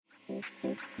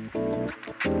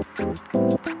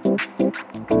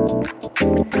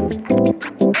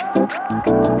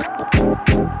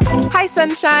Hi,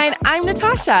 Sunshine. I'm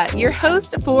Natasha, your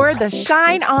host for the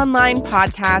Shine Online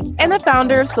podcast and the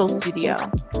founder of Soul Studio.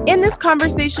 In this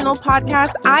conversational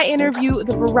podcast, I interview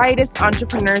the brightest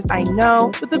entrepreneurs I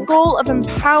know with the goal of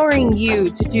empowering you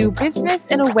to do business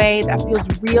in a way that feels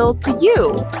real to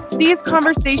you. These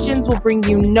conversations will bring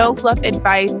you no fluff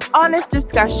advice, honest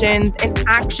discussions, and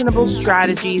actionable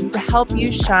strategies to help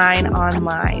you shine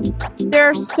online. There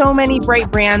are so many bright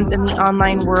brands in the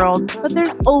online world, but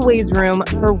there's always room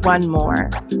for one more.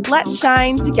 Let's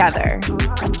shine together.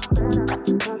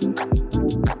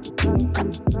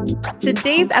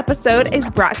 Today's episode is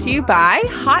brought to you by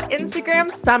Hot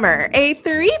Instagram Summer, a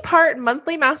 3-part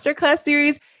monthly masterclass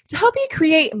series to help you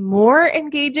create more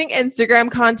engaging Instagram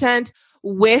content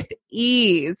with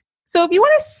ease. So if you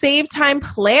want to save time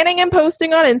planning and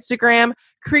posting on Instagram,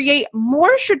 create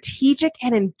more strategic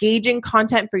and engaging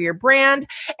content for your brand,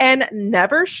 and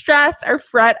never stress or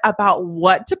fret about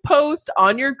what to post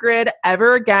on your grid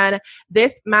ever again,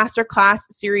 this masterclass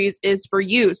series is for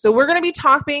you. So we're going to be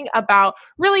talking about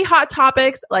really hot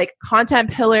topics like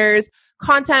content pillars,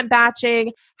 content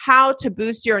batching, how to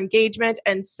boost your engagement,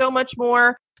 and so much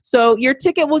more. So your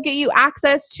ticket will get you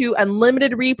access to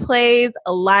unlimited replays,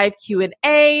 a live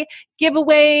Q&A,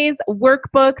 giveaways,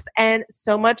 workbooks, and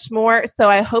so much more. So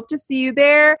I hope to see you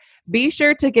there. Be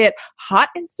sure to get Hot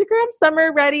Instagram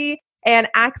Summer ready and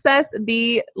access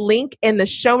the link in the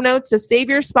show notes to save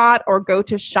your spot, or go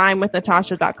to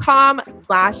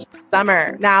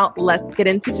shinewithnatasha.com/summer. Now let's get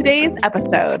into today's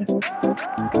episode.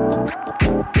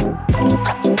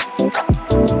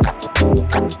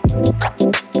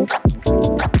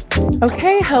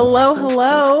 Okay,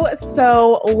 hello.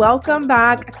 So welcome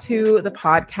back to the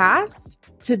podcast.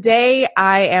 Today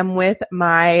I am with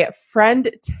my friend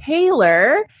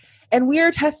Taylor, and we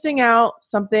are testing out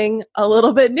something a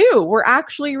little bit new. We're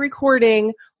actually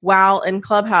recording while in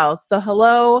Clubhouse. So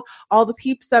hello, all the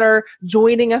peeps that are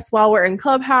joining us while we're in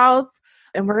Clubhouse,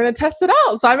 and we're going to test it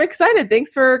out. So I'm excited.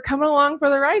 Thanks for coming along for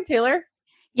the ride, Taylor.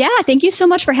 Yeah, thank you so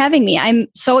much for having me. I'm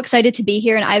so excited to be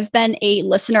here. And I've been a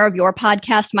listener of your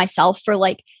podcast myself for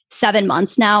like 7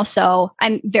 months now. So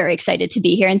I'm very excited to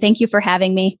be here. And thank you for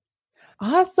having me.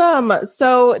 Awesome.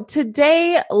 So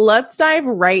today, let's dive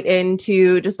right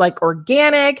into just like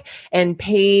organic and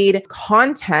paid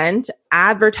content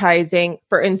advertising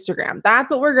for Instagram. That's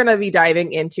what we're going to be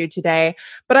diving into today.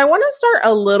 But I want to start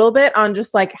a little bit on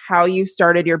just like how you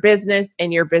started your business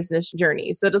and your business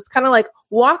journey. So just kind of like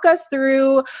walk us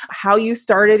through how you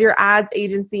started your ads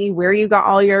agency, where you got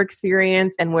all your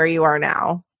experience, and where you are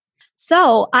now.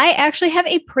 So I actually have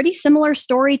a pretty similar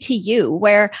story to you,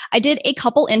 where I did a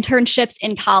couple internships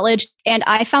in college, and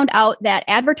I found out that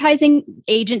advertising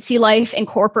agency life and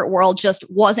corporate world just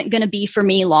wasn't going to be for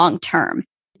me long term.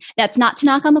 That's not to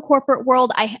knock on the corporate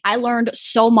world. I learned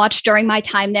so much during my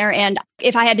time there. And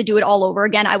if I had to do it all over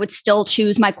again, I would still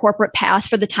choose my corporate path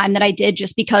for the time that I did,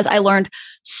 just because I learned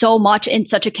so much in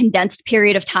such a condensed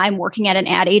period of time working at an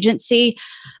ad agency.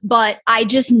 But I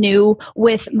just knew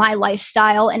with my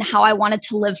lifestyle and how I wanted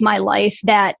to live my life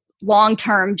that long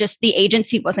term, just the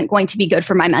agency wasn't going to be good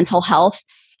for my mental health.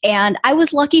 And I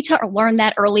was lucky to learn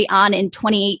that early on in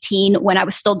 2018 when I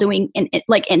was still doing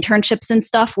like internships and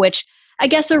stuff, which I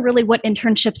guess are really what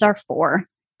internships are for.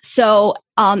 So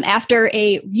after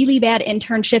a really bad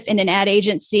internship in an ad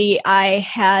agency, I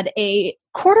had a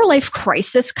quarter life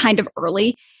crisis kind of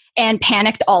early and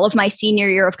panicked all of my senior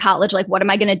year of college. Like, what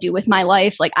am I going to do with my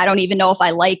life? Like, I don't even know if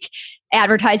I like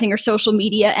advertising or social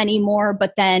media anymore.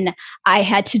 But then I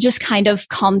had to just kind of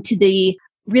come to the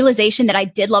realization that I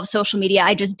did love social media.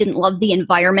 I just didn't love the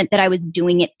environment that I was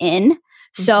doing it in.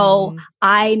 So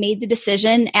I made the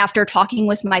decision after talking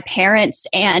with my parents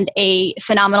and a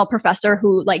phenomenal professor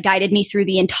who like guided me through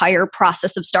the entire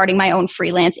process of starting my own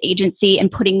freelance agency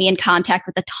and putting me in contact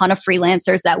with a ton of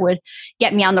freelancers that would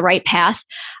get me on the right path.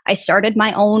 I started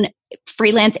my own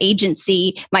freelance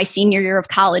agency my senior year of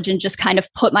college and just kind of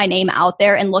put my name out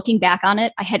there. And looking back on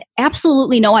it, I had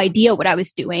absolutely no idea what I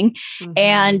was doing.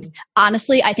 And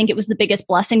honestly, I think it was the biggest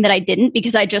blessing that I didn't,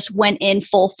 because I just went in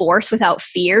full force without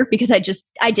fear, because I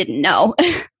didn't know.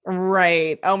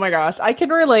 Right. Oh my gosh. I can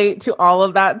relate to all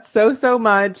of that so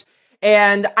much.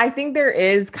 And I think there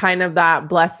is kind of that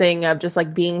blessing of just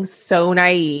like being so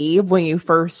naive when you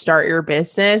first start your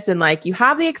business, and like you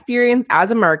have the experience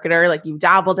as a marketer, like you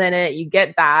dabbled in it, you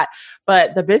get that,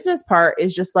 but the business part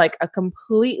is just like a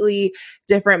completely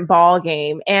different ball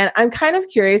game. And I'm kind of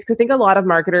curious, because I think a lot of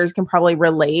marketers can probably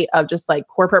relate, of just like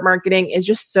corporate marketing is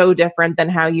just so different than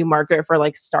how you market for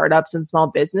like startups and small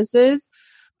businesses.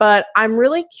 but I'm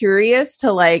really curious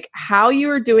to like how you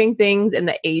were doing things in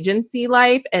the agency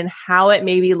life and how it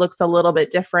maybe looks a little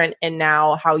bit different and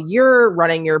now how you're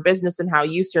running your business and how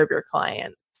you serve your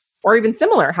clients, or even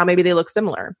similar, how maybe they look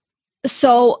similar.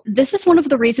 So this is one of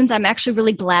the reasons I'm actually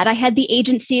really glad I had the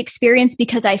agency experience,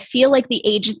 because I feel like the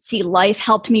agency life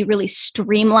helped me really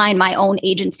streamline my own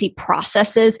agency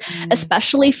processes,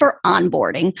 especially for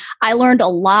onboarding. I learned a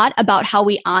lot about how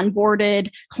we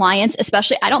onboarded clients,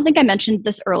 especially, I don't think I mentioned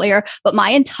this earlier, but my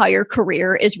entire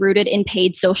career is rooted in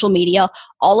paid social media.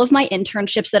 All of my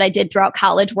internships that I did throughout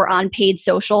college were on paid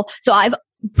social. So I've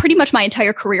pretty much my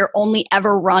entire career only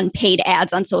ever run paid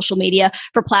ads on social media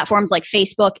for platforms like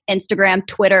Facebook, Instagram,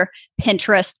 Twitter,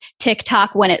 Pinterest,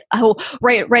 TikTok.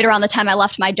 Right around the time I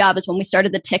left my job is when we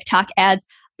started the TikTok ads.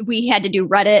 We had to do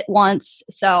Reddit once.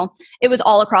 So it was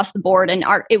all across the board. And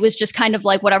it was just kind of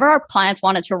like whatever our clients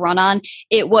wanted to run on,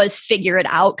 it was figure it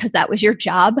out because that was your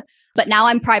job. But now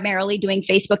I'm primarily doing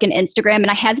Facebook and Instagram,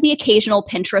 and I have the occasional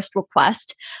Pinterest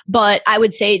request. But I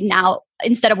would say now,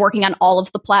 instead of working on all of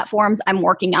the platforms, I'm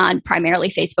working on primarily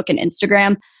Facebook and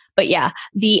Instagram. But yeah,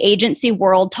 the agency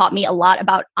world taught me a lot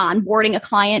about onboarding a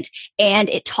client, and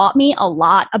it taught me a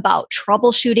lot about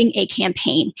troubleshooting a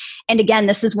campaign. And again,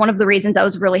 this is one of the reasons I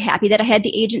was really happy that I had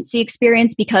the agency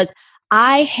experience, because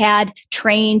I had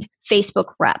trained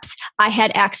Facebook reps. I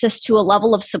had access to a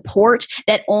level of support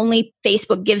that only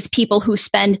Facebook gives people who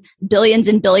spend billions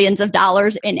and billions of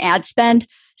dollars in ad spend.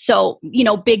 So,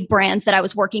 big brands that I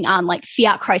was working on like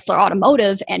Fiat Chrysler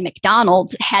Automotive and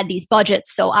McDonald's had these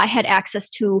budgets. So I had access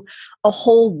to a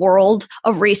whole world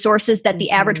of resources that the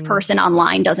average person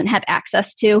online doesn't have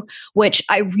access to, which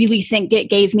I really think it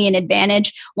gave me an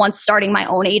advantage once starting my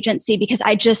own agency, because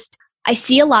I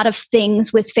see a lot of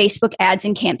things with Facebook ads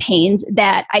and campaigns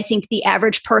that I think the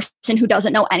average person who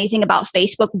doesn't know anything about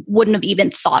Facebook wouldn't have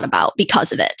even thought about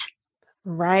because of it.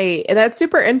 Right. And that's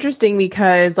super interesting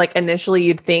because like initially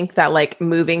you'd think that like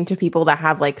moving to people that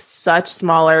have like such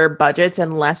smaller budgets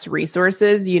and less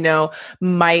resources,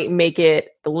 might make it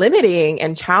limiting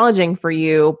and challenging for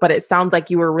you. But it sounds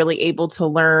like you were really able to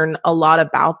learn a lot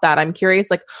about that. I'm curious,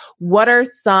 like, what are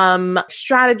some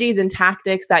strategies and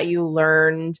tactics that you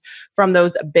learned from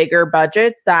those bigger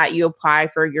budgets that you apply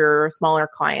for your smaller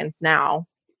clients now?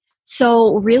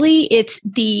 So really, it's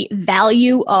the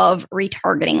value of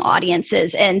retargeting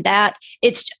audiences, and that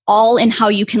it's all in how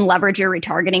you can leverage your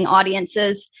retargeting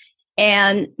audiences.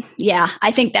 And yeah,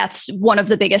 I think that's one of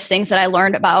the biggest things that I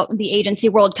learned about the agency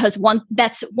world, because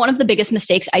that's one of the biggest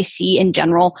mistakes I see in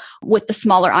general with the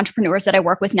smaller entrepreneurs that I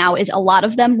work with now is a lot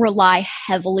of them rely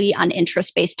heavily on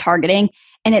interest-based targeting,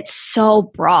 and it's so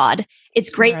broad. It's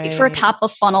great for a top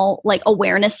of funnel, like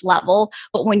awareness level.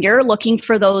 But when you're looking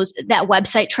for that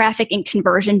website traffic and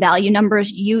conversion value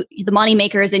numbers, the money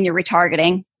maker is in your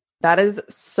retargeting. That is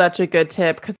such a good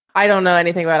tip because I don't know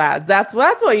anything about ads. That's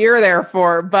what you're there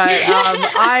for. But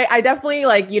I definitely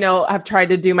have tried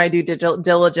to do my due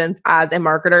diligence as a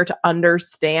marketer to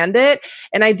understand it.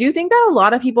 And I do think that a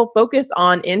lot of people focus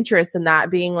on interest and that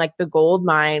being like the gold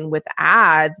mine with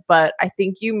ads. But I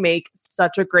think you make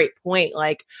such a great point.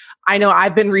 Like, I know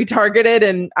I've been retargeted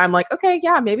and I'm like, okay,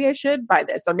 yeah, maybe I should buy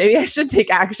this or maybe I should take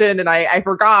action and I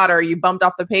forgot or you bumped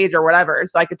off the page or whatever.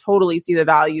 So I could totally see the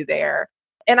value there.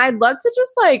 And I'd love to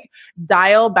just like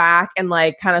dial back and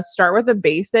like kind of start with the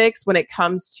basics when it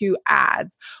comes to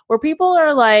ads, where people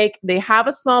are like, they have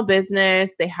a small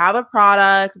business, they have a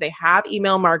product, they have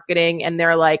email marketing, and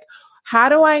they're like, how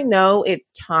do I know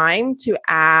it's time to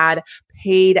add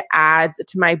paid ads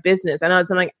to my business? I know it's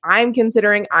something I'm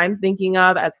thinking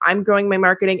of as I'm growing my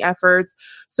marketing efforts.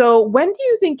 So when do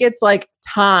you think it's like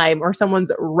time or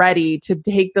someone's ready to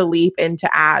take the leap into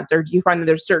ads? Or do you find that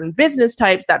there's certain business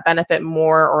types that benefit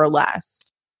more or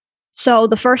less? So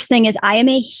the first thing is I am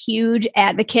a huge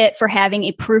advocate for having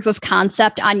a proof of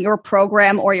concept on your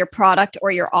program or your product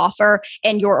or your offer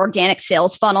and your organic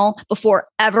sales funnel before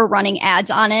ever running ads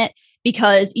on it,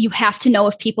 because you have to know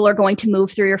if people are going to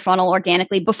move through your funnel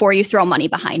organically before you throw money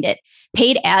behind it.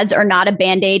 Paid ads are not a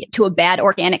band-aid to a bad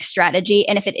organic strategy.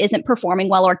 And if it isn't performing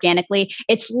well organically,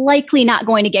 it's likely not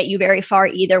going to get you very far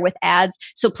either with ads.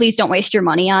 So please don't waste your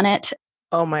money on it.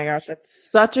 Oh my gosh, that's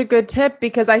such a good tip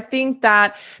because I think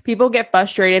that people get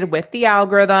frustrated with the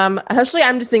algorithm. Especially,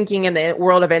 I'm just thinking in the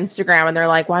world of Instagram and they're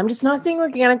like, well, I'm just not seeing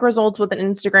organic results with an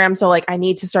Instagram. So like, I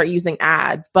need to start using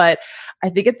ads. But I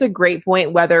think it's a great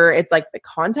point, whether it's like the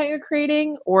content you're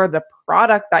creating or the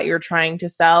product that you're trying to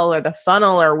sell or the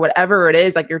funnel or whatever it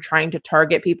is, like you're trying to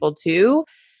target people to.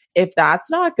 If that's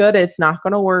not good, it's not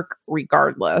going to work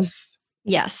regardless.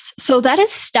 Yes. So that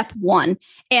is step one.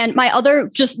 And my other,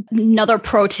 just another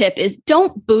pro tip is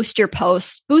don't boost your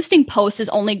posts. Boosting posts is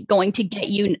only going to get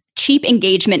you cheap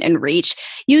engagement and reach.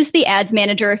 Use the ads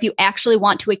manager if you actually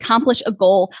want to accomplish a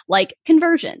goal like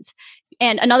conversions.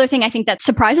 And another thing I think that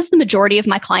surprises the majority of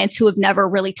my clients who have never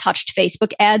really touched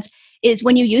Facebook ads is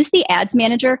when you use the ads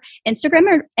manager,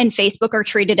 Instagram and Facebook are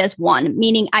treated as one,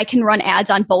 meaning I can run ads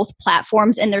on both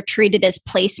platforms and they're treated as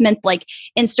placements like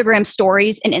Instagram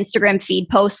stories and Instagram feed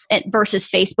posts versus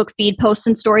Facebook feed posts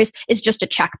and stories is just a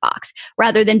checkbox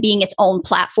rather than being its own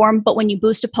platform. But when you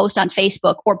boost a post on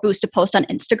Facebook or boost a post on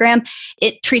Instagram,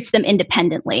 it treats them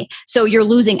independently. So you're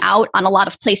losing out on a lot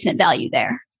of placement value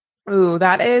there. Ooh,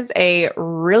 that is a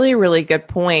really, really good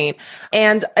point.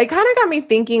 And it kind of got me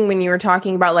thinking when you were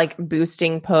talking about like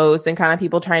boosting posts and kind of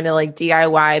people trying to like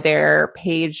DIY their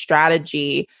page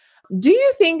strategy. Do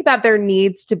you think that there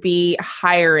needs to be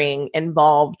hiring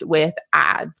involved with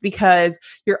ads? Because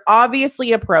you're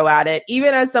obviously a pro at it.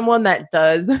 Even as someone that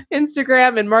does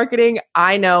Instagram and marketing,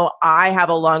 I know I have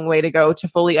a long way to go to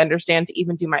fully understand to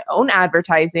even do my own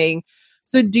advertising.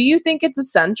 So do you think it's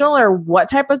essential, or what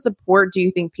type of support do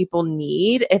you think people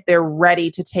need if they're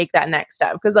ready to take that next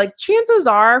step? Because like chances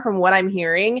are, from what I'm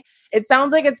hearing, it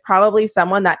sounds like it's probably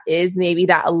someone that is maybe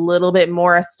that a little bit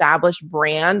more established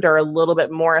brand or a little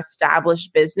bit more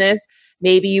established business.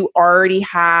 Maybe you already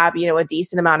have, a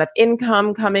decent amount of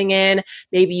income coming in.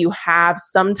 Maybe you have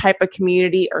some type of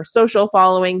community or social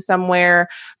following somewhere.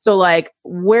 So like,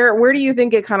 where do you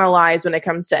think it kind of lies when it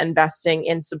comes to investing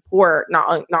in support,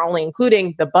 not only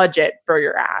including the budget for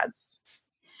your ads?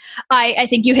 I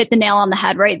think you hit the nail on the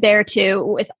head right there too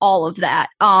with all of that.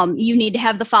 You need to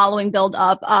have the following build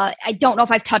up. I don't know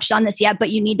if I've touched on this yet, but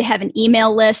you need to have an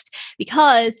email list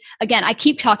because again, I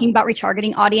keep talking about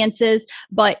retargeting audiences,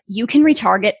 but you can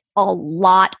retarget a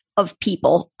lot of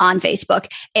people on Facebook.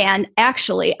 And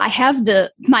actually, I have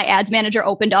my ads manager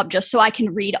opened up just so I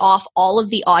can read off all of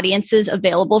the audiences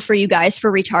available for you guys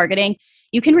for retargeting.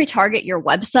 You can retarget your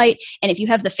website. And if you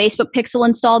have the Facebook pixel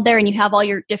installed there and you have all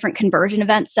your different conversion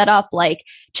events set up like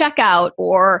checkout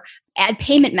or add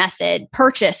payment method,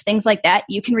 purchase, things like that,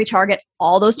 you can retarget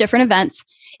all those different events.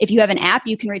 If you have an app,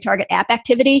 you can retarget app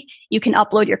activity. You can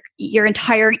upload your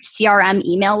entire CRM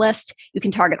email list. You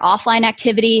can target offline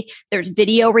activity. There's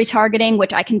video retargeting,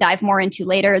 which I can dive more into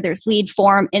later. There's lead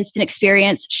form, instant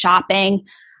experience, shopping.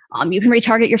 You can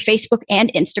retarget your Facebook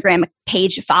and Instagram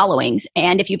page followings.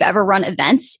 And if you've ever run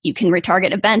events, you can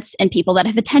retarget events and people that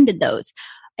have attended those.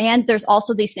 And there's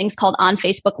also these things called on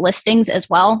Facebook listings as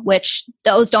well, which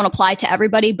those don't apply to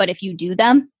everybody, but if you do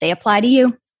them, they apply to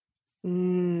you.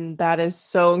 That is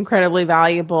so incredibly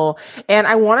valuable. And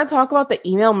I want to talk about the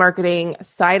email marketing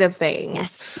side of things.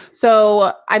 Yes.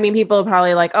 So, I mean, people are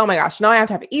probably like, oh my gosh, now I have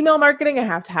to have email marketing. I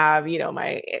have to have,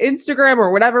 my Instagram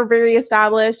or whatever very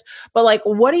established. But like,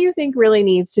 what do you think really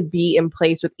needs to be in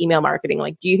place with email marketing?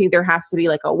 Like, do you think there has to be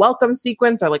like a welcome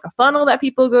sequence or like a funnel that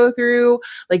people go through?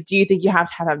 Like, do you think you have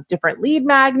to have different lead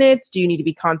magnets? Do you need to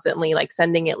be constantly like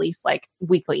sending at least like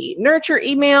weekly nurture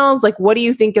emails? Like, what do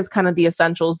you think is kind of the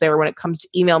essentials there when it comes to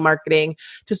email marketing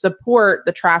to support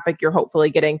the traffic you're hopefully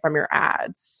getting from your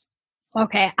ads?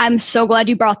 Okay. I'm so glad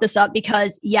you brought this up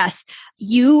because yes,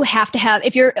 you have to have,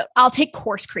 I'll take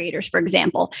course creators, for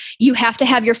example, you have to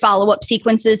have your follow-up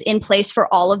sequences in place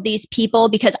for all of these people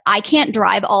because I can't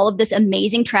drive all of this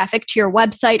amazing traffic to your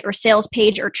website or sales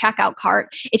page or checkout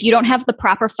cart if you don't have the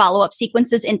proper follow-up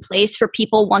sequences in place for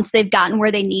people once they've gotten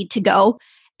where they need to go.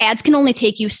 Ads can only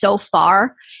take you so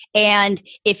far. And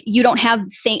if you don't have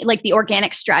like the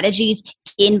organic strategies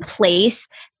in place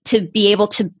to be able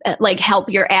to like help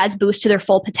your ads boost to their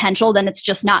full potential, then it's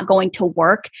just not going to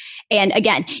work. And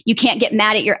again, you can't get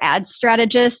mad at your ads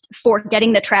strategist for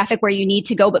getting the traffic where you need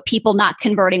to go, but people not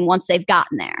converting once they've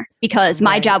gotten there because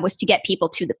my job was to get people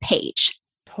to the page.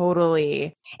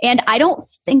 Totally. And I don't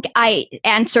think I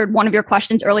answered one of your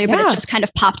questions earlier, but it just kind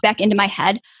of popped back into my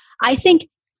head. I think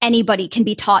anybody can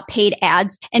be taught paid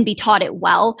ads and be taught it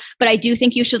well, but I do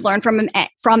think you should learn from an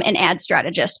ad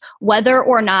strategist, whether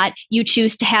or not you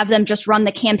choose to have them just run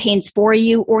the campaigns for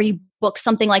you or you book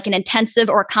something like an intensive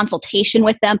or a consultation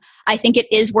with them. I think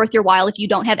it is worth your while if you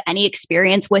don't have any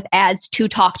experience with ads to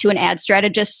talk to an ad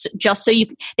strategist just so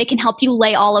they can help you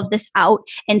lay all of this out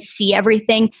and see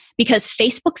everything because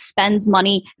Facebook spends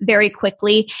money very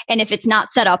quickly. And if it's not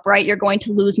set up right, you're going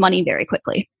to lose money very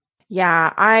quickly.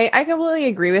 Yeah, I completely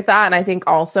agree with that. And I think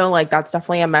also like that's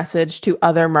definitely a message to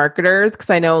other marketers. Cause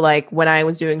I know like when I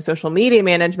was doing social media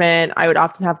management, I would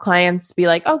often have clients be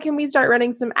like, oh, can we start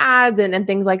running some ads and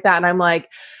things like that? And I'm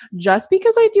like, just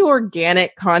because I do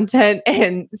organic content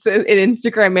and so in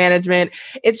Instagram management,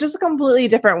 it's just a completely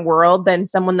different world than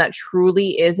someone that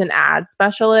truly is an ad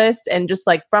specialist. And just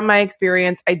like from my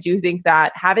experience, I do think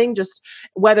that having just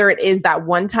whether it is that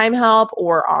one-time help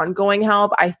or ongoing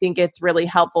help, I think it's really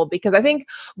helpful because I think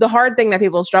the hard thing that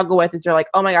people struggle with is they're like,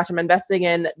 oh my gosh, I'm investing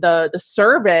in the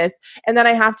service and then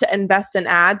I have to invest in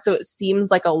ads. So it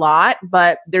seems like a lot,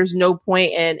 but there's no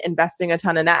point in investing a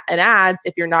ton in ads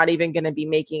if you're not even going to be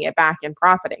making it back and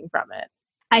profiting from it.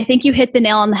 I think you hit the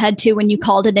nail on the head too when you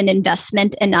called it an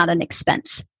investment and not an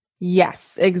expense.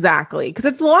 Yes, exactly. Because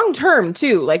it's long term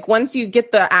too. Like once you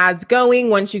get the ads going,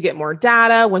 once you get more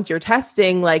data, once you're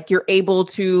testing, like you're able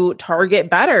to target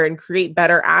better and create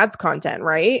better ads content,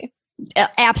 right?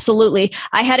 Absolutely.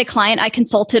 I had a client I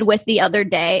consulted with the other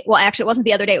day. Well, actually, it wasn't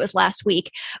the other day, it was last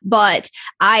week. But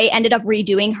I ended up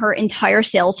redoing her entire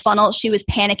sales funnel. She was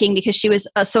panicking because she was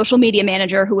a social media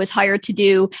manager who was hired to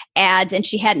do ads and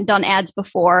she hadn't done ads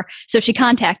before. So she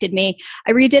contacted me.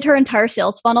 I redid her entire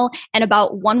sales funnel. And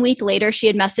about 1 week later, she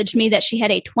had messaged me that she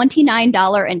had a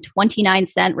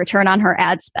 $29.29 return on her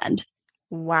ad spend.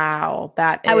 Wow.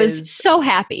 I was so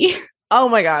happy. Oh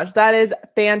my gosh, that is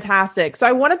fantastic. So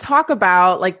I want to talk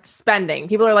about like spending.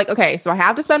 People are like, okay, so I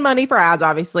have to spend money for ads,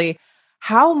 obviously.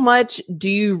 How much do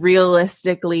you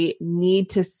realistically need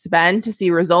to spend to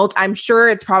see results? I'm sure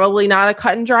it's probably not a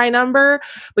cut and dry number,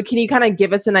 but can you kind of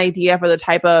give us an idea for the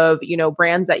type of,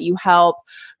 brands that you help?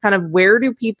 Kind of where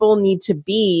do people need to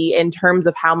be in terms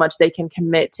of how much they can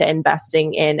commit to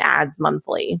investing in ads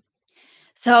monthly?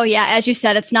 So yeah, as you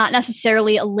said, it's not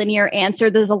necessarily a linear answer.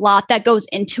 There's a lot that goes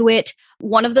into it.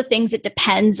 One of the things it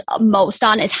depends most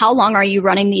on is how long are you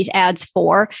running these ads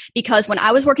for? Because when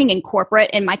I was working in corporate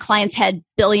and my clients had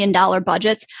billion-dollar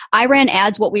budgets, I ran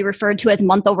ads what we referred to as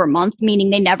month over month,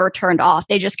 meaning they never turned off.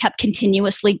 They just kept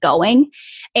continuously going.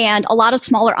 And a lot of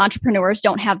smaller entrepreneurs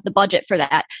don't have the budget for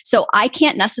that. So I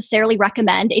can't necessarily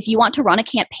recommend if you want to run a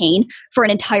campaign for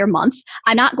an entire month,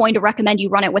 I'm not going to recommend you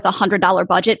run it with $100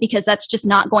 budget because that's just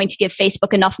not going to give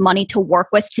Facebook enough money to work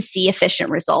with to see efficient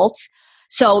results.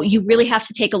 So you really have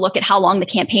to take a look at how long the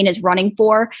campaign is running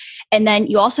for. And then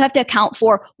you also have to account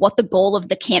for what the goal of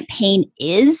the campaign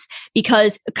is,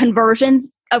 because conversion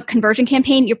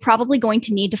campaign, you're probably going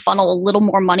to need to funnel a little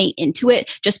more money into it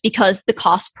just because the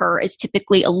cost per is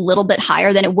typically a little bit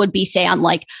higher than it would be, say, on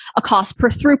like a cost per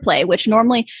through play, which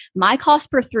normally my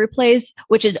cost per through plays,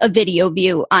 which is a video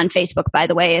view on Facebook, by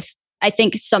the way, if I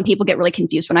think some people get really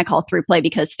confused when I call through play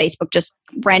because Facebook just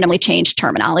randomly changed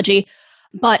terminology.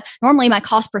 But normally my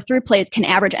cost per through plays can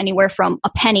average anywhere from a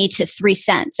penny to 3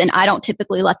 cents. And I don't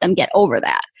typically let them get over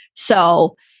that.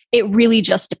 So it really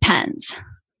just depends.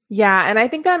 Yeah, and I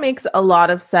think that makes a lot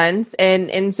of sense.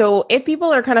 And so if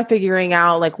people are kind of figuring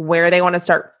out like where they want to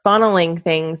start funneling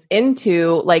things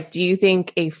into, like, do you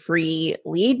think a free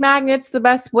lead magnet's the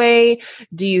best way?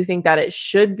 Do you think that it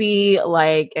should be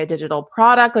like a digital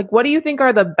product? Like, what do you think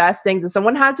are the best things? If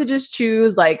someone had to just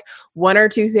choose like one or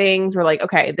two things, we're like,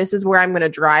 okay, this is where I'm going to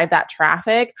drive that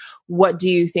traffic. What do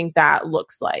you think that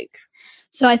looks like?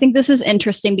 So I think this is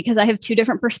interesting because I have two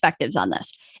different perspectives on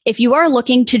this. If you are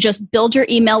looking to just build your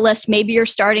email list, maybe you're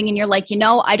starting and you're like,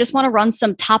 I just want to run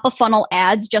some top of funnel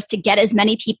ads just to get as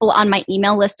many people on my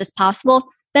email list as possible,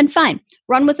 then fine,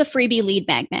 run with a freebie lead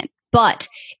magnet. But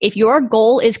if your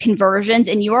goal is conversions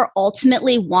and you're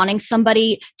ultimately wanting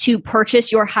somebody to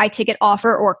purchase your high ticket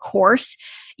offer or course,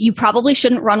 you probably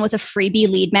shouldn't run with a freebie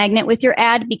lead magnet with your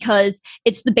ad because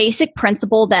it's the basic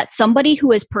principle that somebody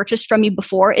who has purchased from you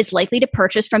before is likely to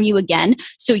purchase from you again.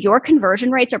 So your conversion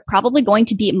rates are probably going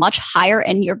to be much higher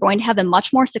and you're going to have a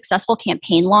much more successful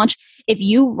campaign launch if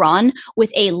you run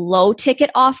with a low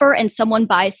ticket offer and someone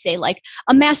buys, say, like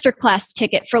a masterclass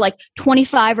ticket for like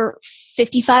 25 or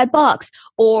 $55,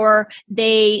 or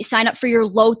they sign up for your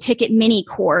low ticket mini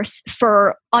course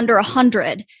for under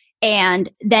 100. And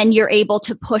then you're able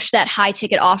to push that high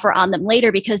ticket offer on them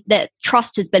later because that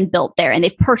trust has been built there and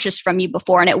they've purchased from you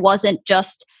before. And it wasn't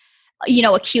just,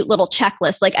 a cute little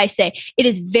checklist. Like I say, it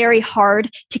is very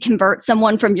hard to convert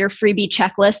someone from your freebie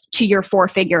checklist to your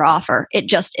 4-figure offer. It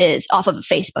just is off of a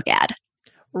Facebook ad.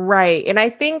 Right. And I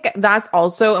think that's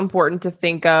also important to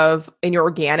think of in your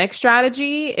organic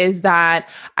strategy is that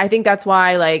I think that's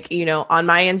why, like, on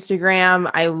my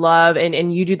Instagram, I love,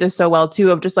 and you do this so well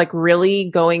too, of just like really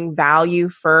going value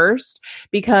first,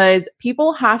 because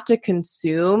people have to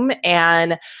consume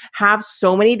and have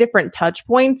so many different touch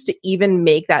points to even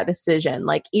make that decision.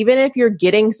 Like, even if you're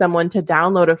getting someone to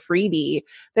download a freebie,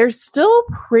 they're still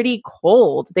pretty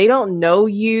cold. They don't know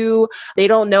you. They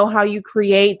don't know how you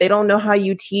create. They don't know how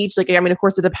you teach. Like, I mean, of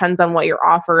course, it depends on what your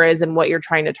offer is and what you're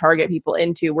trying to target people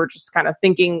into. We're just kind of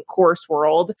thinking course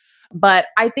world. But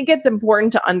I think it's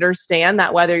important to understand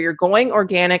that whether you're going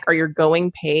organic or you're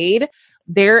going paid,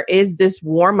 there is this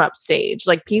warm up stage.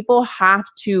 Like, people have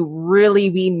to really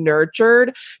be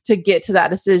nurtured to get to that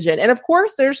decision. And of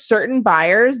course, there's certain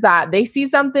buyers that they see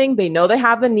something, they know they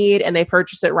have the need, and they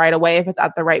purchase it right away if it's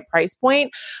at the right price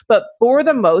point. But for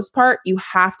the most part, you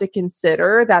have to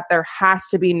consider that there has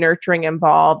to be nurturing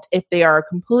involved if they are a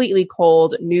completely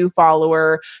cold, new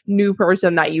follower, new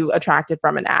person that you attracted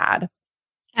from an ad.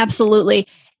 Absolutely.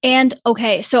 And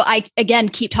okay, so I again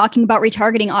keep talking about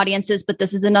retargeting audiences, but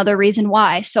this is another reason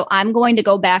why. So I'm going to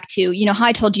go back to, how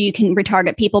I told you you can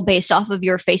retarget people based off of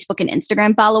your Facebook and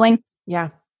Instagram following. Yeah.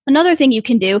 Another thing you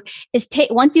can do is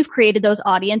once you've created those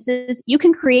audiences, you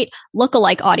can create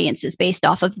lookalike audiences based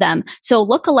off of them. So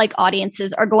lookalike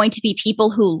audiences are going to be people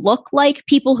who look like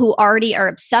people who already are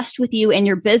obsessed with you and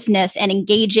your business and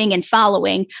engaging and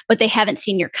following, but they haven't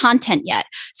seen your content yet.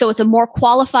 So it's a more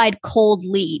qualified cold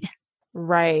lead.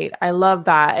 Right. I love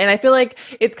that. And I feel like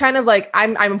it's kind of like,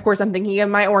 I'm of course I'm thinking of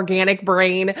my organic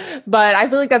brain, but I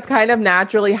feel like that's kind of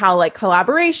naturally how like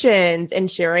collaborations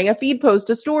and sharing a feed post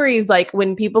to stories, like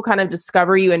when people kind of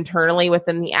discover you internally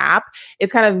within the app,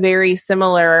 it's kind of very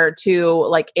similar to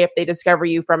like if they discover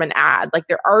you from an ad, like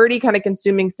they're already kind of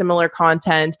consuming similar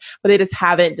content, but they just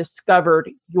haven't discovered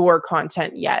your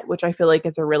content yet, which I feel like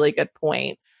is a really good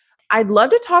point. I'd love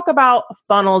to talk about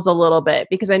funnels a little bit,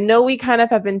 because I know we kind of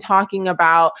have been talking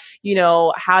about,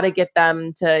 how to get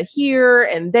them to here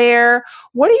and there.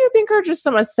 What do you think are just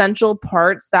some essential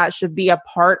parts that should be a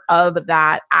part of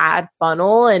that ad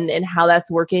funnel, and how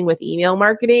that's working with email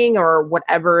marketing or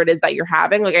whatever it is that you're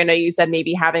having? Like, I know you said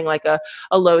maybe having like a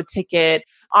low ticket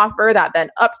offer that then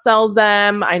upsells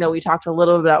them. I know we talked a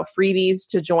little bit about freebies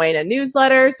to join a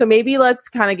newsletter. So maybe let's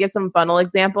kind of give some funnel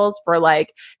examples for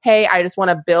like, hey, I just want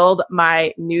to build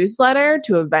my newsletter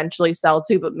to eventually sell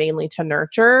to, but mainly to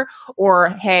nurture.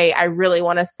 Or, hey, I really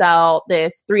want to sell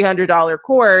this $300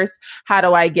 course. How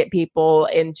do I get people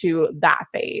into that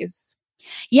phase?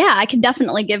 Yeah, I can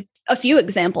definitely give a few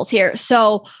examples here.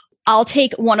 So I'll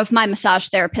take one of my massage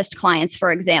therapist clients,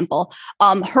 for example.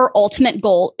 Her ultimate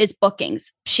goal is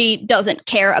bookings. She doesn't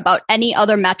care about any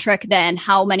other metric than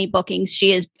how many bookings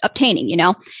she is obtaining,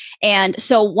 And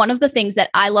so one of the things that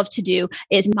I love to do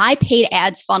is my paid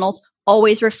ads funnels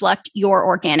always reflect your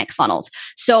organic funnels.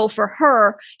 So for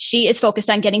her, she is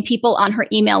focused on getting people on her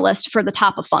email list for the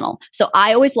top of funnel. So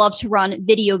I always love to run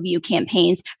video view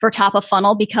campaigns for top of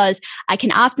funnel, because I can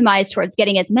optimize towards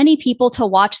getting as many people to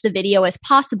watch the video as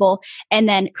possible, and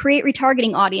then create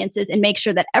retargeting audiences and make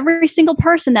sure that every single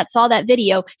person that saw that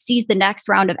video sees the next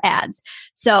round of ads.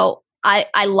 So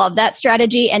I love that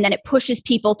strategy. And then it pushes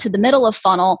people to the middle of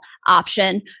funnel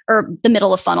option, or the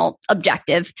middle of funnel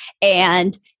objective.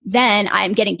 And then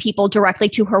I'm getting people directly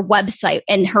to her website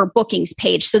and her bookings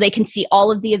page so they can see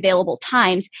all of the available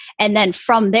times. And then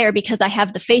from there, because I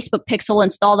have the Facebook pixel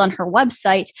installed on her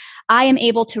website, I am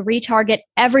able to retarget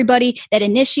everybody that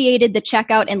initiated the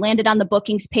checkout and landed on the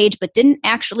bookings page, but didn't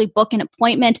actually book an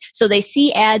appointment. So they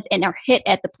see ads and are hit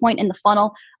at the point in the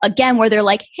funnel again where they're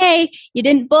like, hey, you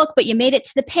didn't book, but you made it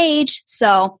to the page.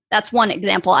 So that's one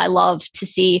example I love to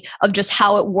see of just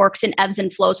how it works and ebbs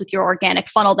and flows with your organic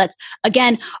funnel. That's,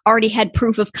 again, already had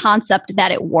proof of concept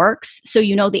that it works. So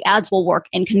the ads will work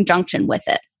in conjunction with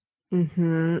it.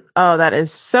 Mm-hmm. Oh, that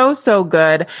is so, so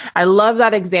good. I love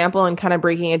that example and kind of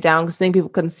breaking it down, because I think people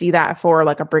can see that for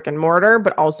like a brick and mortar,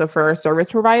 but also for a service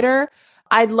provider.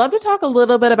 I'd love to talk a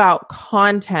little bit about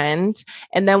content,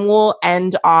 and then we'll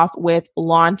end off with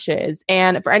launches.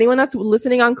 And for anyone that's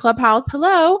listening on Clubhouse,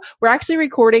 hello, we're actually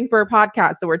recording for a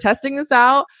podcast. So we're testing this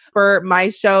out for my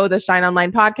show, the Shine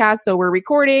Online podcast. So we're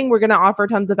recording, we're going to offer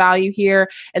tons of value here,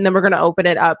 and then we're going to open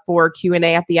it up for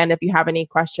Q&A at the end if you have any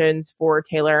questions for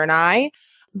Taylor and I.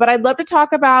 but I'd love to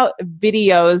talk about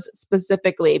videos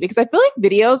specifically because I feel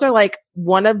like videos are like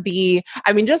one of the,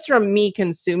 I mean, just from me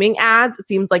consuming ads, it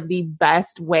seems like the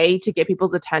best way to get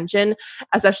people's attention,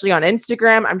 especially on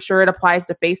Instagram. I'm sure it applies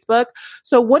to Facebook.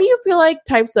 So what do you feel like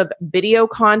types of video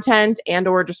content and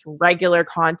or just regular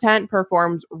content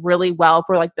performs really well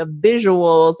for like the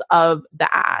visuals of the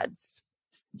ads?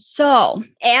 So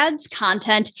ads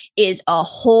content is a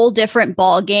whole different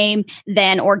ball game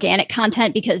than organic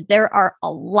content because there are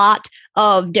a lot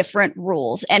of different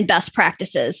rules and best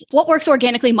practices. What works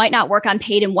organically might not work on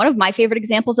paid. And one of my favorite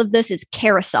examples of this is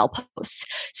carousel posts.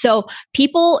 So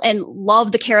people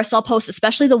love the carousel posts,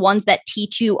 especially the ones that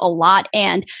teach you a lot.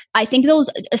 And I think those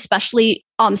especially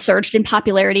surged in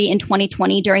popularity in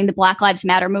 2020 during the Black Lives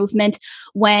Matter movement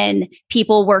when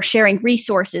people were sharing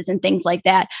resources and things like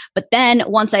that. But then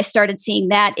once I started seeing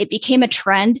that, it became a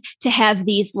trend to have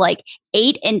these like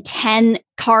 8 and 10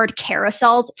 card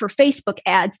carousels for Facebook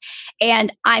ads.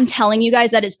 And I'm telling you guys,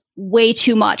 that is way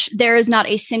too much. There is not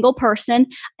a single person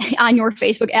on your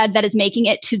Facebook ad that is making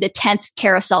it to the 10th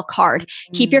carousel card.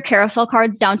 Keep your carousel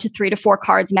cards down to 3 to 4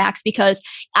 cards max, because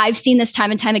I've seen this time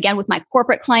and time again with my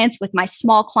corporate clients, with my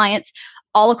small clients.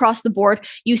 All across the board,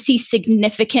 you see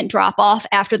significant drop off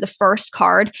after the first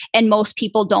card, and most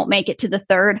people don't make it to the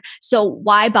third. So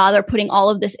why bother putting all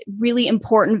of this really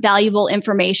important, valuable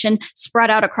information spread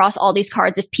out across all these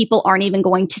cards if people aren't even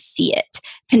going to see it?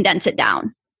 Condense it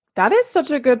down. That is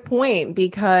such a good point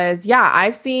because, yeah,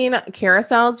 I've seen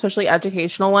carousels, especially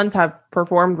educational ones, have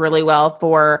performed really well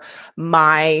for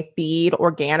my feed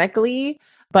organically.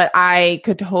 But I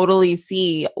could totally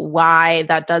see why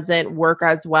that doesn't work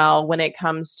as well when it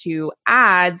comes to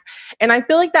ads. And I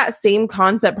feel like that same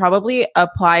concept probably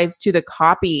applies to the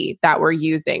copy that we're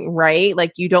using, right?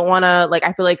 Like you don't want to, like,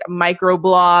 I feel like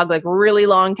microblog, like really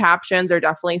long captions are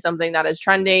definitely something that is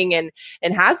trending and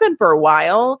has been for a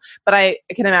while. But I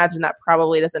can imagine that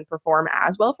probably doesn't perform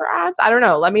as well for ads. I don't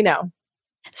know. Let me know.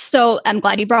 So I'm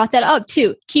glad you brought that up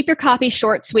too. Keep your copy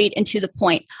short, sweet, and to the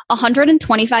point.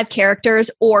 125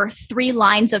 characters or 3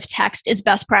 lines of text is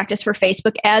best practice for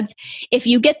Facebook ads. If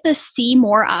you get the see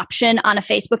more option on a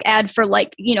Facebook ad for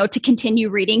to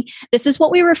continue reading, this is what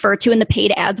we refer to in the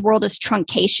paid ads world as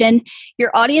truncation.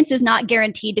 Your audience is not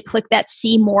guaranteed to click that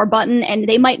see more button, and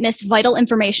they might miss vital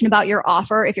information about your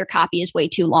offer if your copy is way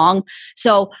too long.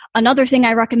 So another thing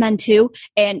I recommend too,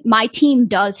 and my team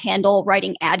does handle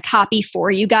writing ad copy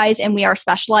for you guys, and we are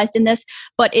specialized in this.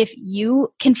 But if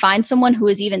you can find someone who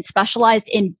is even specialized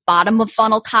in bottom of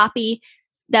funnel copy,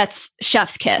 that's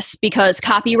chef's kiss, because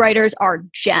copywriters are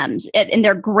gems and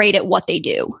they're great at what they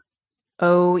do.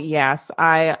 Oh, yes.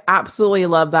 I absolutely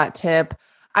love that tip.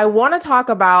 I want to talk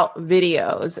about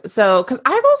videos. So, because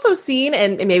I've also seen,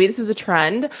 and maybe this is a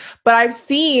trend, but I've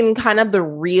seen kind of the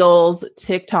Reels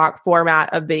TikTok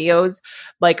format of videos,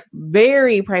 like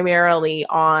very primarily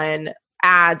on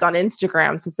ads on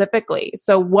Instagram specifically.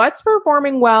 So what's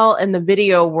performing well in the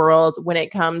video world when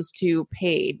it comes to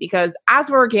paid? Because as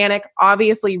for organic,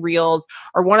 obviously Reels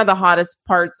are one of the hottest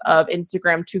parts of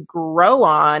Instagram to grow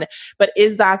on, but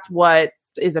is that what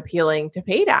is appealing to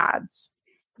paid ads?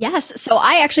 Yes. So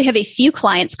I actually have a few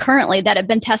clients currently that have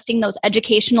been testing those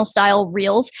educational style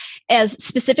reels as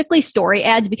specifically story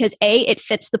ads because it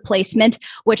fits the placement,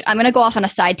 which I'm going to go off on a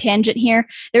side tangent here.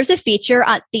 There's a feature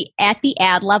at the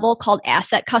ad level called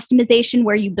asset customization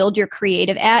where you build your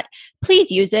creative at.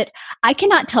 Please use it. I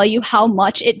cannot tell you how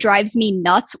much it drives me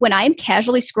nuts when I am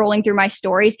casually scrolling through my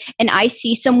stories and I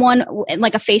see someone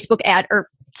like a Facebook ad or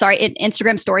an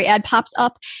Instagram story ad pops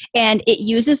up and it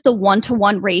uses the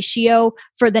 1-to-1 ratio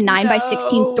for the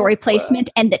 9:16 story placement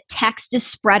and the text is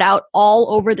spread out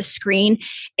all over the screen.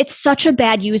 It's such a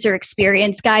bad user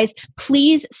experience, guys.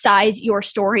 Please size your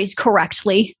stories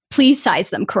correctly. Please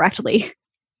size them correctly.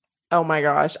 Oh my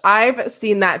gosh. I've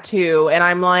seen that too. And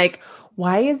I'm like,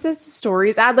 why is this a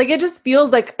stories ad? Like, it just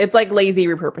feels like it's like lazy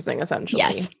repurposing essentially.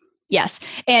 Yes.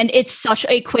 And it's such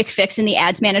a quick fix in the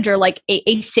ads manager, like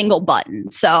a single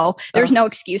button. So there's no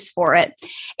excuse for it.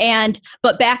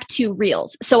 But back to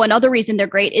Reels. So another reason they're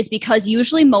great is because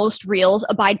usually most Reels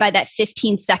abide by that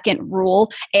 15-second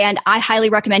rule. And I highly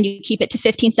recommend you keep it to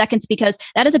 15 seconds because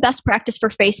that is a best practice for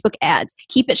Facebook ads.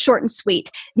 Keep it short and sweet.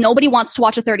 Nobody wants to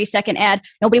watch a 30-second ad.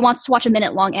 Nobody wants to watch a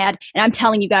minute-long ad. And I'm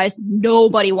telling you guys,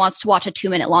 nobody wants to watch a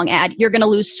 2-minute-long ad. You're going to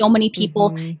lose so many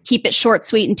people. Mm-hmm. Keep it short,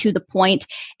 sweet, and to the point.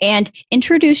 And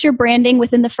introduce your branding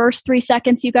within the first 3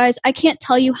 seconds, you guys. I can't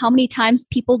tell you how many times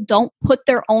people don't put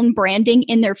their own branding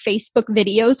in their Facebook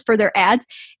videos for their ads.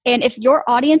 And if your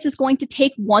audience is going to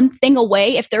take one thing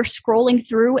away, if they're scrolling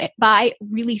through it by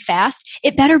really fast,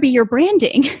 it better be your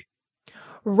branding.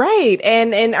 Right.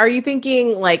 And are you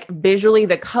thinking like visually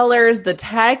the colors, the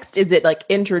text? Is it like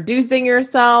introducing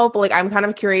yourself? Like I'm kind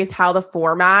of curious how the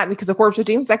format, because of course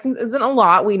 15 seconds isn't a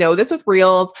lot. We know this with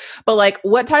reels, but like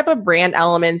what type of brand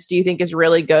elements do you think is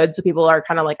really good so people are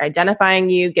kind of like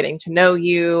identifying you, getting to know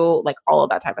you, like all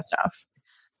of that type of stuff?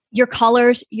 Your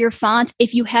colors, your font,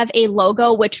 if you have a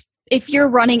logo, which if you're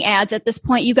running ads at this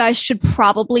point, you guys should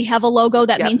probably have a logo.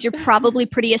 That Yep. means you're probably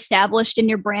pretty established in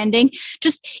your branding.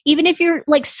 Just even if you're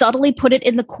like subtly put it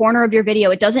in the corner of your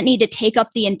video, it doesn't need to take up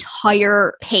the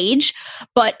entire page,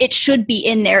 but it should be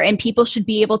in there. And people should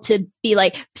be able to be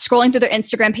like scrolling through their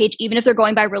Instagram page, even if they're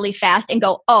going by really fast and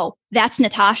go, oh, that's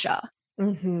Natasha.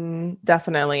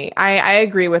 Definitely. I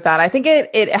agree with that. I think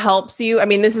it helps you. I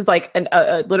mean, this is like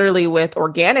literally with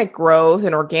organic growth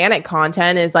and organic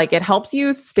content is like, it helps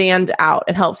you stand out.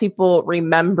 It helps people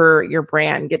remember your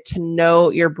brand, get to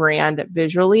know your brand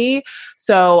visually.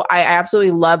 So I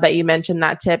absolutely love that you mentioned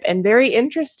that tip, and very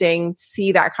interesting to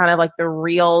see that kind of like the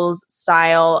reels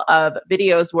style of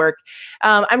videos work.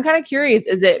 I'm kind of curious,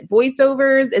 is it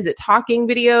voiceovers? Is it talking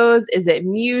videos? Is it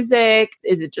music?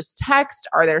 Is it just text?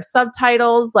 Are there subtitles?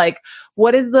 Like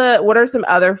what are some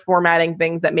other formatting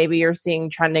things that maybe you're seeing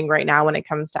trending right now when it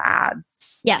comes to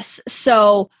ads? Yes.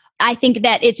 So I think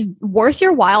that it's worth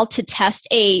your while to test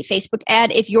a Facebook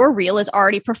ad if your reel is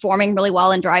already performing really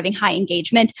well and driving high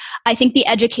engagement. I think the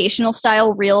educational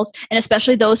style reels, and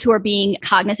especially those who are being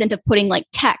cognizant of putting like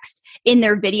text in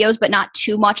their videos, but not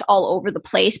too much all over the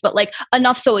place, but like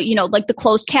enough so, like the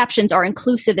closed captions are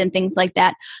inclusive and things like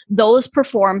that. Those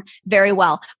perform very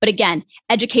well. But again,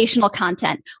 educational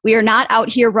content. We are not out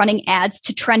here running ads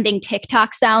to trending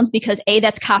TikTok sounds because A,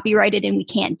 that's copyrighted and we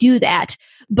can't do that.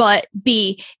 But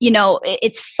B,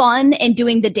 it's fun and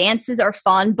doing the dances are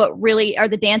fun, but really are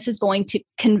the dances going to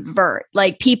convert?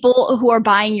 Like people who are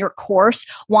buying your course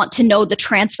want to know the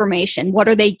transformation. What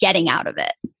are they getting out of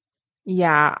it?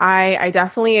 Yeah, I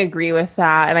definitely agree with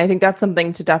that. And I think that's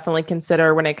something to definitely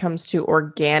consider when it comes to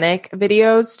organic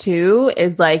videos too,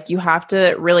 is like you have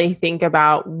to really think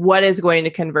about what is going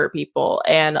to convert people.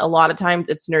 And a lot of times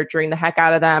it's nurturing the heck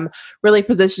out of them, really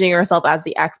positioning yourself as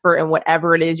the expert in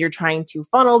whatever it is you're trying to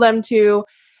funnel them to.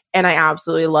 And I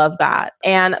absolutely love that.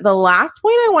 And the last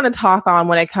point I want to talk on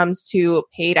when it comes to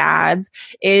paid ads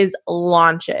is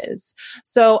launches.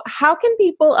 So how can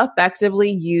people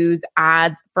effectively use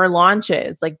ads for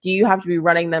launches? Like, do you have to be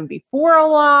running them before a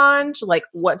launch? Like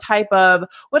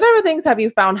whatever things have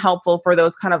you found helpful for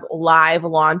those kind of live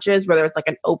launches where there's like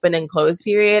an open and close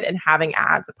period and having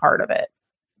ads a part of it?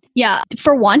 Yeah.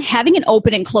 For one, having an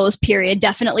open and close period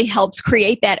definitely helps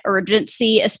create that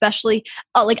urgency, especially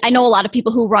like I know a lot of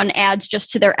people who run ads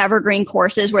just to their evergreen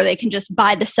courses where they can just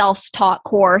buy the self-taught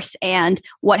course and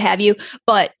what have you.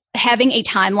 But having a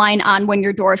timeline on when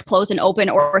your doors close and open,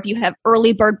 or if you have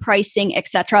early bird pricing,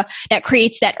 etc., that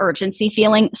creates that urgency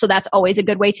feeling. So that's always a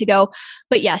good way to go.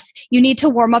 But yes, you need to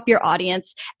warm up your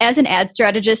audience. As an ad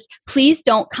strategist, please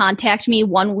don't contact me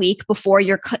 1 week before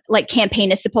your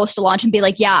campaign is supposed to launch and be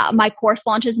like, yeah, my course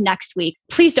launches next week.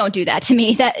 Please don't do that to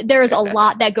me. That there is a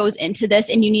lot that goes into this,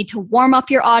 and you need to warm up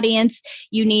your audience.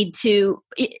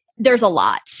 There's a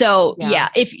lot. So yeah,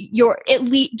 if you're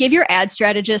give your ad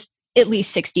strategist at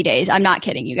least 60 days. I'm not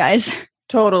kidding you guys.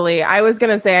 Totally. I was going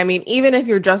to say, I mean, even if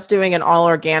you're just doing an all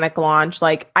organic launch,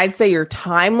 like I'd say your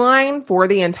timeline for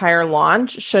the entire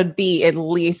launch should be at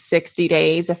least 60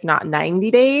 days, if not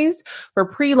 90 days for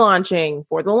pre-launching,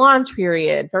 for the launch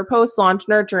period, for post-launch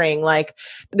nurturing. Like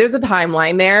there's a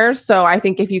timeline there. So I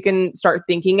think if you can start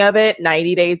thinking of it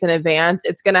 90 days in advance,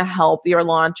 it's going to help your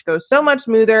launch go so much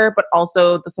smoother, but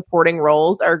also the supporting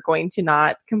roles are going to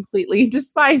not completely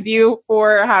despise you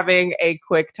for having a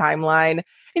quick timeline.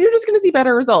 And you're just going to see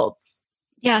better results.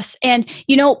 Yes. And,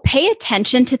 pay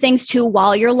attention to things too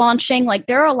while you're launching. Like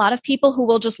there are a lot of people who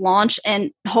will just launch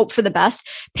and hope for the best.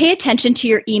 Pay attention to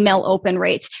your email open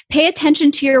rates. Pay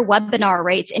attention to your webinar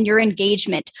rates and your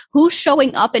engagement. Who's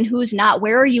showing up and who's not?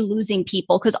 Where are you losing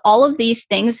people? Because all of these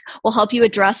things will help you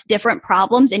address different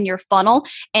problems in your funnel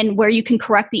and where you can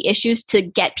correct the issues to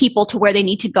get people to where they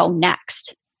need to go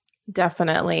next.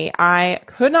 Definitely. I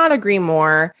could not agree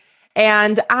more.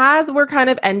 And as we're kind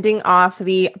of ending off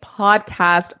the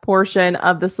podcast portion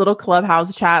of this little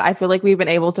clubhouse chat, I feel like we've been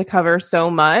able to cover so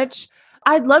much.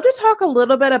 I'd love to talk a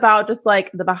little bit about just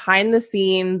like the behind the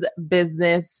scenes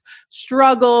business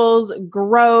struggles,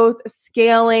 growth,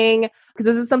 scaling, because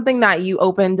this is something that you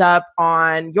opened up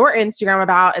on your Instagram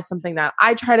about. It's something that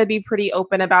I try to be pretty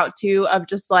open about too, of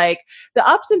just like the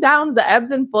ups and downs, the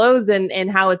ebbs and flows and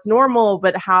how it's normal,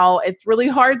 but how it's really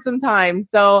hard sometimes.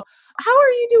 So how are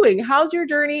you doing? How's your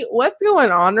journey? What's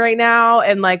going on right now?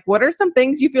 And like, what are some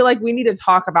things you feel like we need to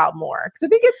talk about more? Because I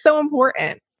think it's so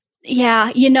important. Yeah,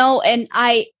 and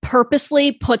I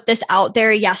purposely put this out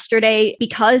there yesterday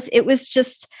because it was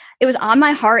on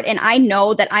my heart. And I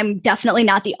know that I'm definitely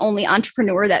not the only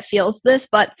entrepreneur that feels this,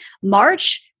 but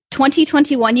March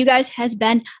 2021, you guys, has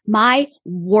been my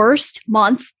worst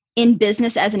month in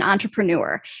business as an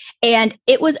entrepreneur. And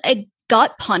it was a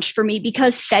gut punch for me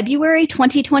because February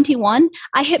 2021,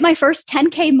 I hit my first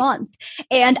 10K month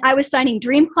and I was signing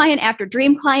dream client after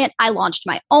dream client. I launched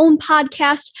my own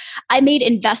podcast. I made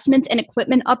investments and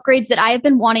equipment upgrades that I have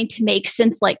been wanting to make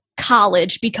since like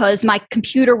college because my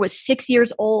computer was 6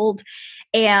 years old.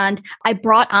 And I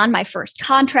brought on my first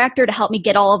contractor to help me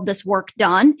get all of this work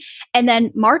done. And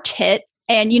then March hit.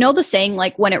 And you know the saying,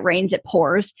 like, when it rains, it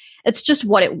pours. It's just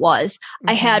what it was. Mm-hmm.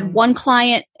 I had one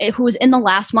client who was in the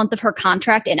last month of her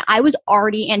contract, and I was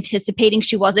already anticipating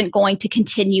she wasn't going to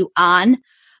continue on.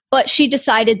 But she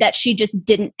decided that she just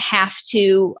didn't have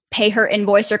to pay her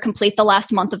invoice or complete the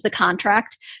last month of the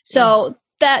contract. So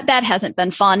that hasn't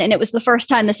been fun. And it was the first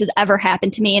time this has ever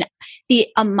happened to me. And the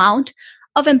amount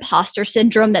of imposter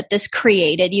syndrome that this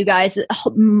created, you guys,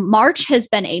 March has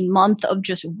been a month of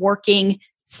just working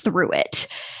through it.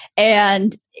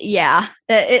 And yeah,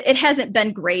 it hasn't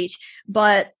been great.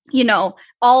 But,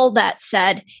 all that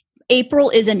said, April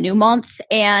is a new month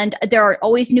and there are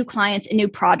always new clients and new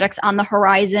projects on the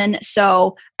horizon.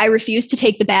 So I refuse to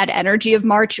take the bad energy of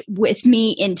March with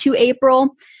me into April.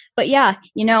 But yeah,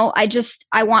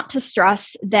 I want to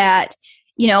stress that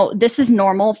this is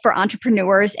normal for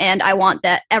entrepreneurs. And I want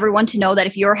that everyone to know that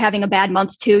if you're having a bad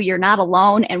month too, you're not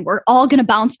alone and we're all going to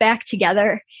bounce back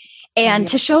together. And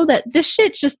to show that this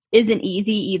shit just isn't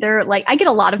easy either. Like, I get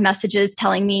a lot of messages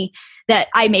telling me that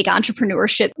I make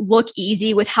entrepreneurship look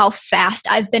easy with how fast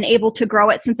I've been able to grow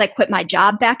it since I quit my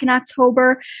job back in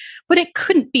October. But it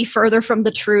couldn't be further from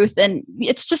the truth. And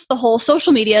it's just the whole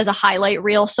social media is a highlight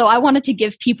reel. So I wanted to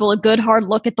give people a good hard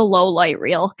look at the low light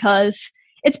reel because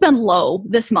it's been low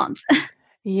this month.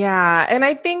 Yeah. And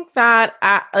I think that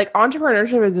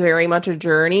entrepreneurship is very much a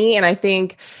journey. And I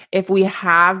think if we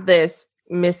have this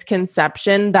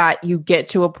misconception that you get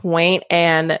to a point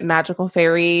and magical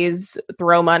fairies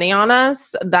throw money on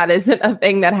us, that isn't a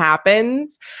thing that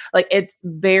happens. Like, it's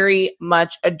very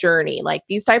much a journey. Like,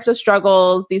 these types of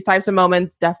struggles, these types of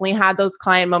moments, definitely had those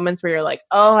client moments where you're like,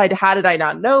 oh, how did I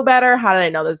not know better? How did I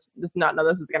know not know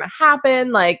this was going to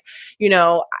happen? Like,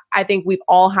 I think we've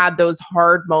all had those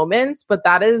hard moments, but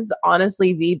that is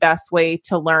honestly the best way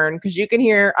to learn, because you can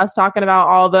hear us talking about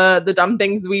all the dumb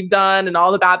things we've done and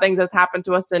all the bad things that's happened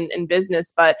to us in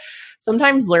business. But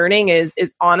sometimes learning is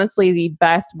honestly the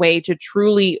best way to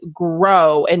truly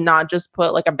grow and not just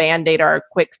put like a Band-Aid or a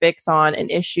quick fix on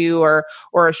an issue or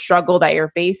a struggle that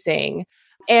you're facing.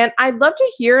 And I'd love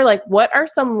to hear, like, what are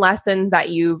some lessons that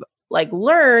you've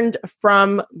learned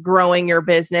from growing your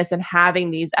business and having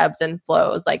these ebbs and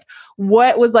flows? Like,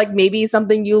 what was maybe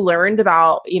something you learned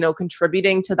about,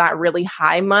 contributing to that really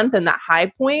high month and that high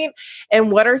point? And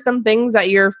what are some things that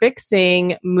you're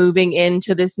fixing moving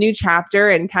into this new chapter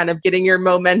and kind of getting your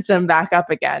momentum back up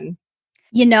again?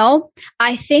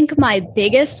 I think my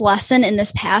biggest lesson in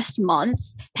this past month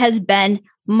has been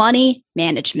money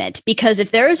management, because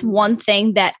if there is one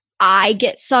thing that I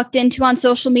get sucked into on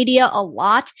social media a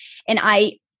lot, and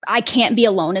I can't be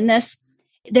alone in this.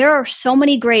 There are so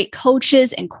many great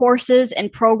coaches and courses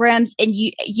and programs, and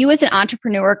you as an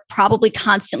entrepreneur probably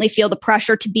constantly feel the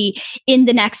pressure to be in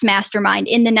the next mastermind,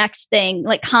 in the next thing,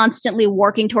 like constantly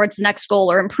working towards the next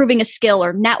goal or improving a skill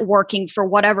or networking for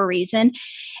whatever reason.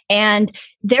 And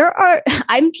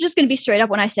I'm just going to be straight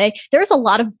up when I say there's a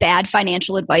lot of bad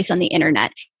financial advice on the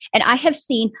internet. And I have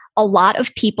seen a lot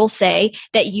of people say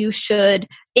that you should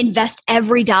invest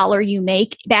every dollar you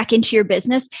make back into your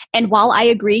business. And while I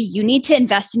agree, you need to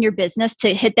invest in your business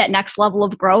to hit that next level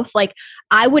of growth. Like,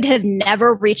 I would have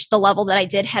never reached the level that I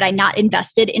did had I not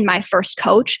invested in my first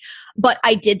coach. But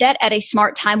I did that at a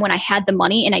smart time when I had the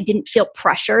money and I didn't feel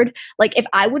pressured. Like, if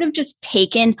I would have just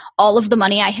taken all of the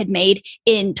money I had made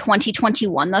in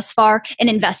 2021 thus far and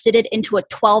invested it into a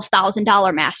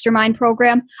 $12,000 mastermind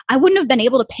program, I wouldn't have been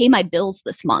able to pay my bills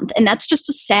this month. And that's just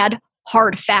a sad,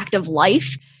 hard fact of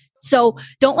life. So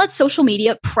don't let social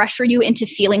media pressure you into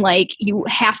feeling like you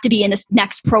have to be in this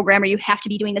next program or you have to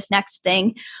be doing this next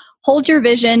thing. Hold your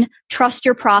vision, trust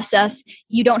your process.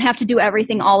 You don't have to do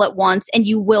everything all at once, and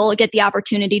you will get the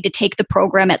opportunity to take the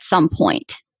program at some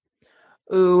point.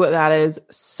 Ooh, that is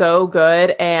so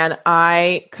good. And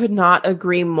I could not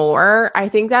agree more. I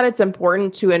think that it's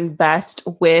important to invest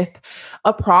with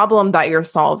a problem that you're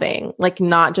solving, like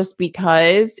not just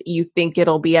because you think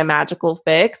it'll be a magical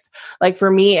fix. Like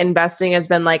for me, investing has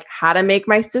been like how to make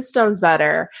my systems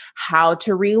better, how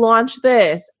to relaunch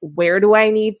this, where do I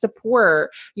need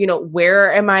support?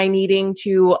 Where am I needing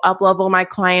to up-level my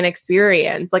client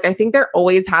experience? Like I think there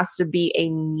always has to be a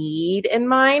need in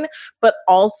mind, but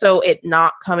also it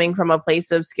not coming from a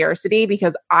place of scarcity,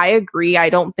 because I agree. I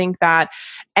don't think that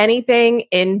anything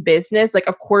in business, like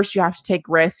of course you have to take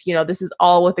risks. This is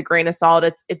all with a grain of salt.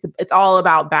 It's all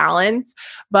about balance.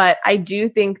 But I do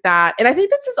think that, and I think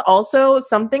this is also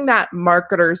something that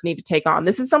marketers need to take on.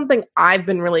 This is something I've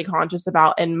been really conscious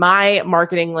about in my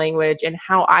marketing language and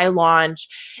how I launch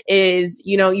is,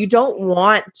 you don't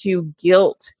want to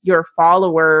guilt your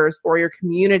followers or your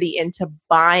community into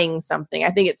buying something.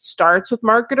 I think it starts with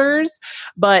marketers,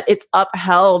 but it's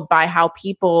upheld by how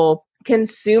people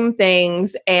consume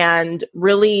things and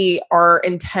really are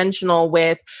intentional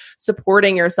with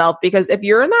supporting yourself. Because if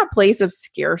you're in that place of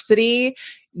scarcity,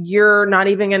 you're not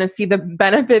even going to see the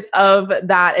benefits of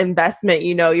that investment.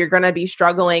 You're going to be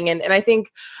struggling. And I think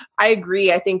I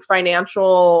agree. I think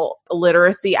financial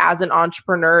literacy as an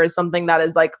entrepreneur is something that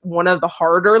is like one of the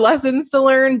harder lessons to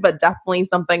learn, but definitely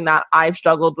something that I've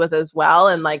struggled with as well.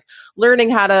 And like learning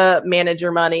how to manage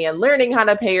your money and learning how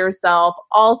to pay yourself,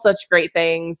 all such great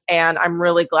things. And I'm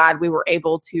really glad we were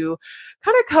able to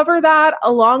kind of cover that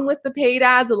along with the paid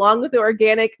ads, along with the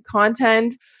organic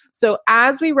content. So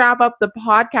as we wrap up the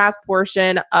podcast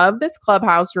portion of this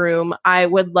Clubhouse room, I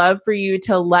would love for you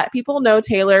to let people know,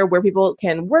 Taylor, where people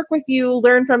can work with you,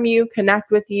 learn from you,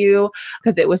 connect with you,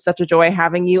 because it was such a joy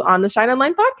having you on the Shine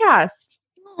Online podcast.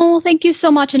 Oh, thank you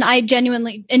so much. And I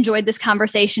genuinely enjoyed this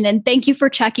conversation. And thank you for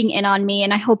checking in on me.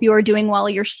 And I hope you are doing well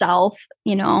yourself,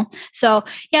 So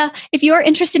yeah, if you are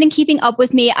interested in keeping up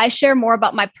with me, I share more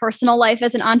about my personal life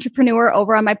as an entrepreneur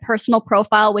over on my personal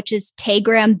profile, which is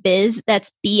Taygram Biz. That's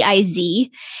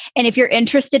BIZ. And if you're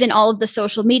interested in all of the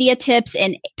social media tips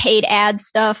and paid ad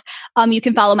stuff, you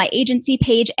can follow my agency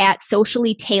page at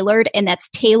Socially Tailored. And that's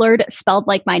tailored spelled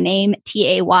like my name,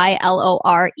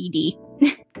 TAYLORED.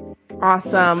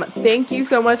 Awesome. Thank you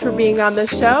so much for being on the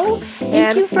show.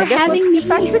 Thank you for having me.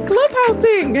 Back to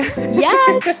clubhousing.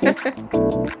 Yes.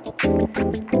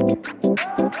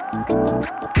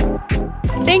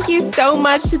 Thank you so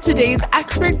much to today's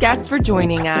expert guest for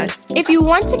joining us. If you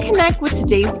want to connect with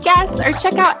today's guests or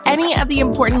check out any of the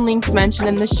important links mentioned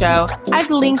in the show, I've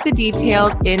linked the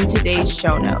details in today's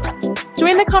show notes.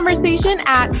 Join the conversation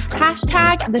at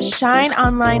 #the Shine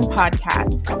Online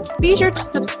Podcast. Be sure to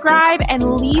subscribe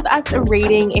and leave us a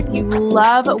rating if you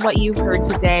love what you've heard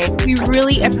today. We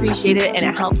really appreciate it and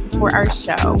it helps support our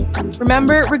show.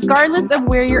 Remember, regardless of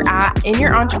where you're at in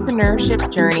your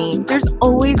entrepreneurship journey, there's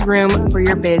always room for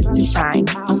your biz to shine.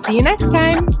 I'll see you next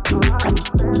time.